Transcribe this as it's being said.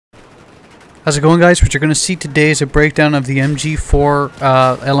How's it going, guys? What you're going to see today is a breakdown of the MG4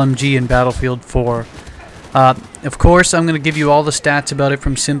 LMG in Battlefield 4. Of course, I'm going to give you all the stats about it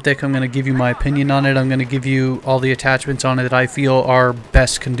from Simtech. I'm going to give you my opinion on it. I'm going to give you all the attachments on it that I feel are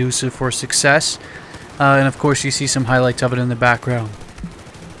best conducive for success. And of course, you see some highlights of it in the background.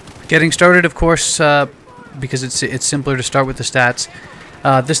 Getting started, of course, because it's simpler to start with the stats.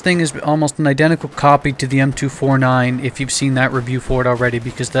 This thing is almost an identical copy to the M249 if you've seen that review for it already,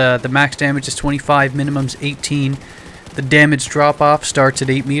 because the max damage is 25, minimum's 18. The damage drop-off starts at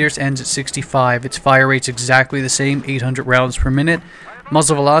 8 meters, ends at 65. Its fire rate's exactly the same, 800 rounds per minute.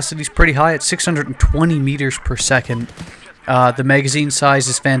 Muzzle velocity's pretty high at 620 meters per second. The magazine size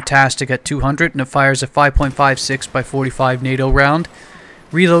is fantastic at 200, and it fires a 5.56 by 45 NATO round.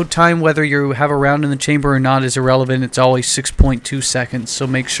 Reload time, whether you have a round in the chamber or not, is irrelevant. It's always 6.2 seconds, so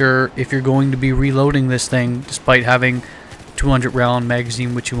make sure if you're going to be reloading this thing, despite having 200 round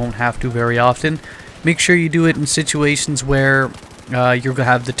magazine, which you won't have to very often, make sure you do it in situations where you're going to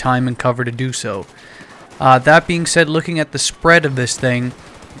have the time and cover to do so. That being said, looking at the spread of this thing,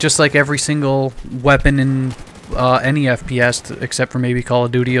 just like every single weapon in any FPS, except for maybe Call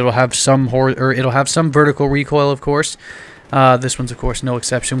of Duty, it'll have some vertical recoil, of course. This one's of course no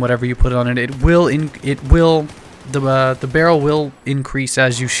exception. Whatever you put on it, the barrel will increase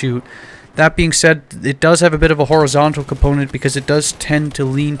as you shoot. That being said, it does have a bit of a horizontal component because it does tend to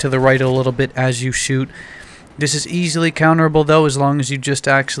lean to the right a little bit as you shoot. This is easily counterable though, as long as you just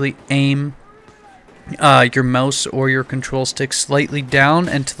actually aim your mouse or your control stick slightly down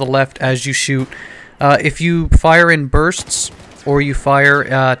and to the left as you shoot. If you fire in bursts, or you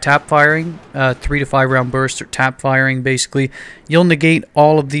fire tap firing, 3 to 5 round bursts, or tap firing basically, you'll negate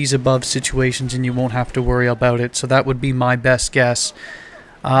all of these above situations and you won't have to worry about it. So that would be my best guess.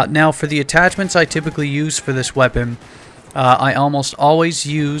 Now for the attachments I typically use for this weapon, I almost always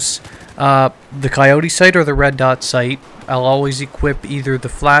use the Coyote sight or the red dot sight. I'll always equip either the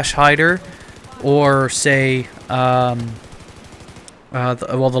flash hider or say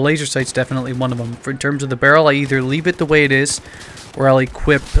well, the laser sight's definitely one of them. In terms of the barrel, I either leave it the way it is, or I'll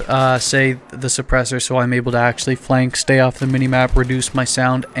equip, say, the suppressor so I'm able to actually flank, stay off the minimap, reduce my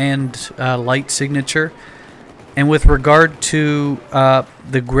sound and light signature. And with regard to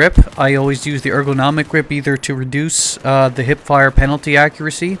the grip, I always use the ergonomic grip either to reduce the hip fire penalty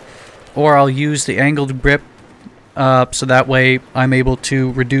accuracy, or I'll use the angled grip so that way I'm able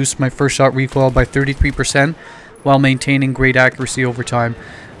to reduce my first shot recoil by 33%. While maintaining great accuracy over time.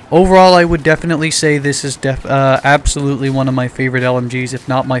 Overall, I would definitely say this is absolutely one of my favorite LMGs, if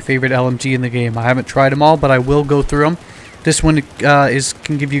not my favorite LMG in the game. I haven't tried them all, but I will go through them. This one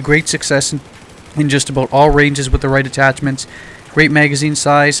can give you great success in just about all ranges with the right attachments. Great magazine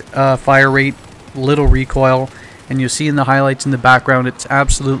size, fire rate, little recoil, and you'll see in the highlights in the background, it's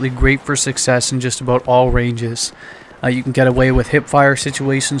absolutely great for success in just about all ranges. You can get away with hip fire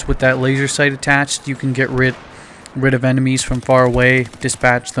situations with that laser sight attached. You can get rid of enemies from far away,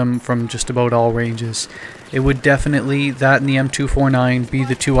 dispatch them from just about all ranges. It would definitely, that and the M249, be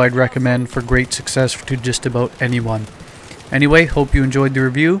the two I'd recommend for great success to just about anyone. Anyway, hope you enjoyed the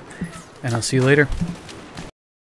review, and I'll see you later.